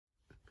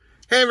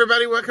Hey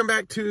everybody, welcome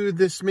back to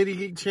the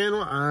SmittyGeek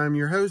channel. I'm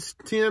your host,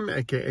 Tim,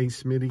 aka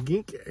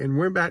SmittyGeek, and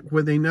we're back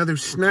with another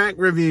snack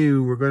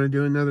review. We're going to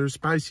do another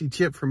spicy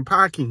chip from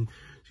PAQUI,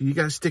 so you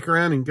guys stick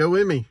around and go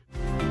with me.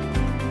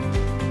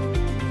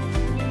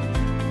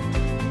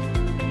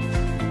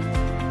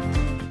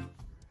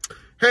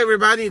 Hey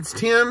everybody, it's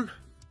Tim,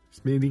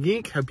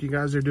 SmittyGeek. Hope you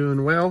guys are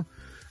doing well.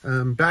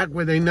 Back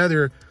with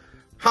another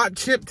hot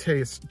chip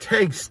taste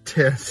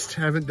test.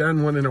 Haven't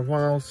done one in a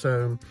while,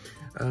 so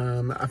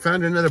I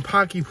found another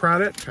PAQUI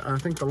product. I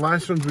think the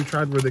last ones we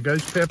tried were the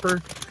ghost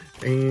pepper,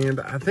 and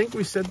I think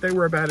we said they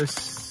were about a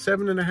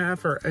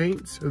 7.5 or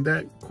 8, so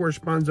that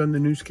corresponds on the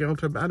new scale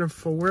to about a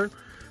 4.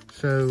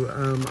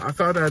 So I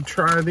thought I'd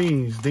try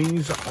these.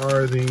 These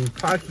are the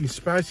PAQUI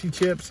spicy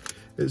chips.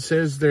 It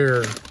says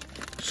they're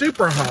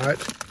super hot,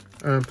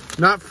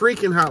 not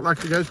freaking hot like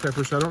the ghost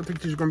pepper, so I don't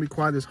think these are going to be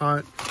quite as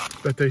hot,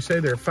 but they say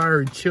they're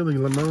fiery chili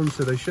limon,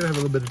 so they should have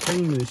a little bit of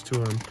tanginess to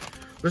them.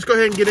 Let's go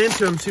ahead and get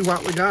into them, see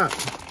what we got.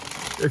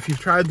 If you've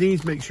tried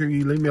these, make sure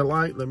you leave me a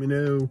like. Let me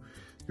know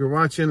you're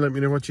watching. Let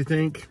me know what you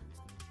think.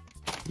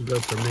 We'll go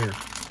from there.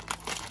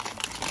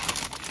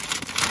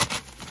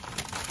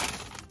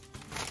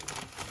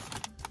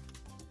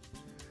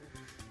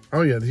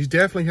 Oh yeah, these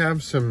definitely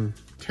have some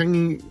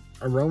tangy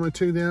aroma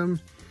to them.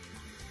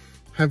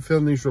 I have a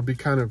feeling these will be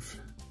kind of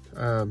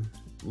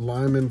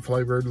lemon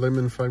flavored,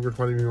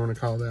 whatever you want to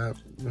call that.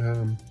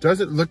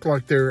 Doesn't look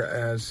like they're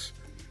as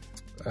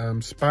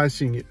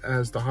spicy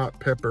as the hot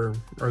pepper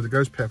or the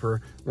ghost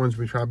pepper ones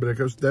we tried, but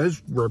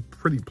those were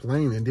pretty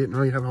plain and didn't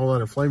really have a whole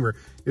lot of flavor.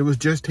 It was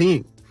just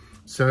heat.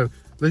 So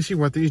let's see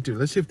what these do.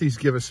 Let's see if these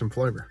give us some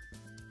flavor.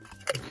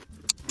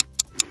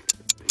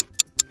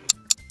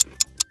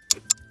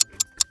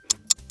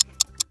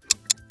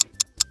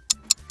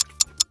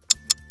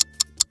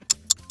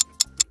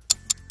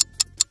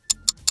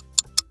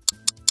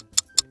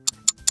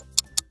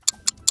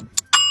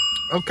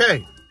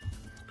 Okay,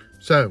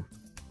 so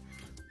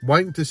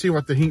waiting to see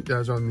what the heat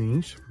does on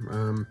these.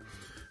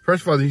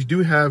 First of all, these do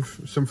have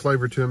some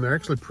flavor to them. They're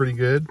actually pretty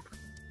good.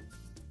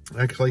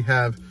 Actually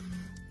have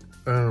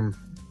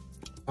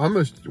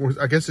almost,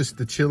 I guess it's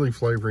the chili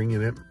flavoring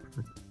in it.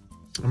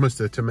 Almost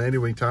a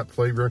tomatoey type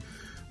flavor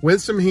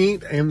with some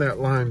heat and that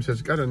lime. So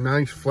it's got a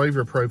nice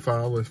flavor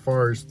profile as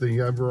far as the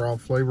overall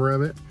flavor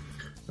of it.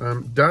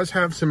 Does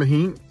have some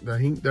heat. The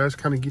heat does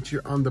kind of get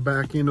you on the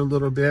back end a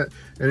little bit,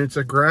 and it's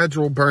a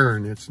gradual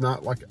burn. It's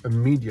not like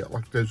immediate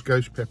like those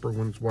ghost pepper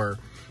ones were.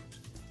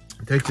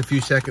 It takes a few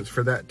seconds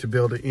for that to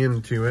build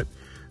into it.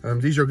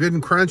 These are good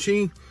and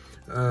crunchy.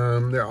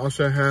 They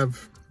also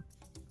have,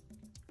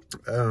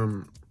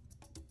 you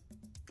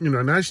know,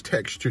 a nice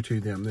texture to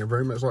them. They're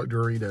very much like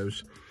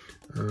Doritos.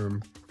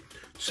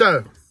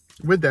 So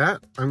with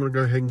that, I'm going to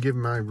go ahead and give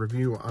my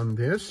review on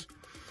this.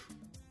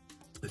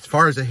 As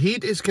far as the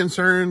heat is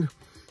concerned,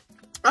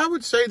 I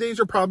would say these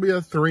are probably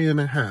a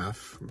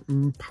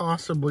 3.5,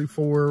 possibly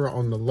 4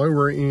 on the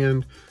lower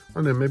end. I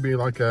don't know, maybe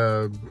like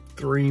a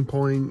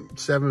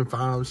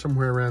 3.75,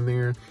 somewhere around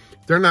there.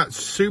 They're not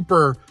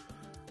super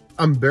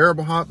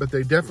unbearable hot, but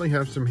they definitely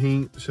have some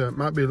heat, so it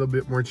might be a little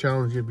bit more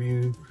challenging for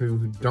you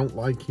who don't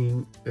like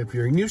heat. If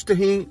you're used to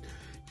heat,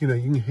 you know,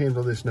 you can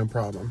handle this no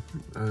problem.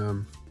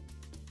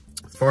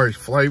 As far as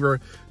flavor,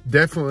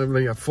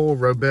 definitely a full,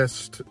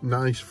 robust,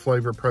 nice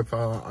flavor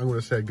profile. I'm going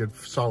to say a good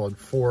solid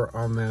 4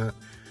 on that.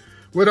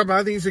 Would I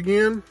buy these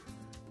again?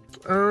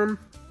 You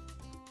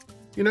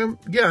know,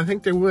 yeah, I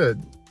think they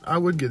would. I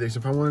would get these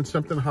if I wanted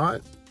something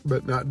hot,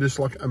 but not just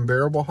like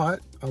unbearable hot.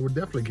 I would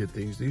definitely get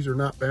these. These are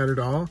not bad at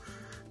all.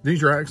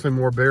 These are actually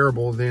more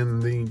bearable than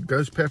the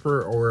ghost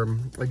pepper, or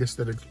I guess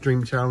that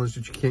extreme challenge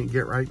that you can't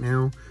get right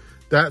now.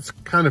 That's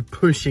kind of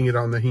pushing it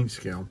on the heat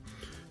scale.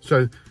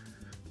 So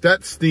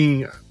that's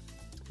the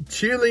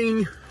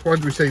chili, what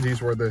did we say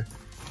these were? The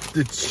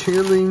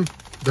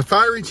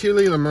fiery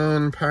chili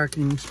lemon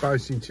PAQUI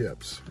spicy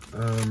chips.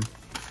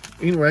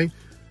 Anyway,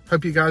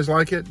 hope you guys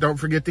like it. Don't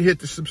forget to hit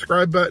the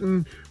subscribe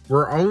button.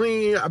 We're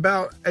only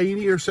about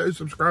 80 or so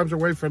subscribers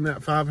away from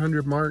that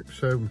 500 mark.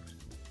 So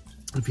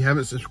if you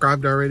haven't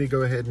subscribed already,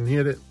 go ahead and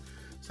hit it.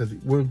 So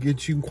that we'll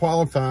get you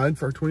qualified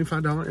for a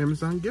 $25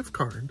 Amazon gift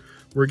card.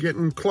 We're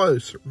getting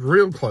close,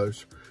 real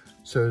close.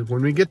 So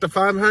when we get to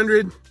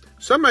 500,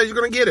 somebody's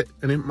going to get it,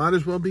 and it might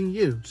as well be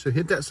you. So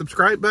hit that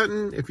subscribe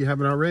button if you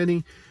haven't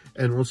already,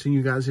 and we'll see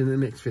you guys in the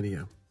next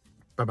video.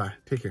 Bye-bye.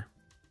 Take care.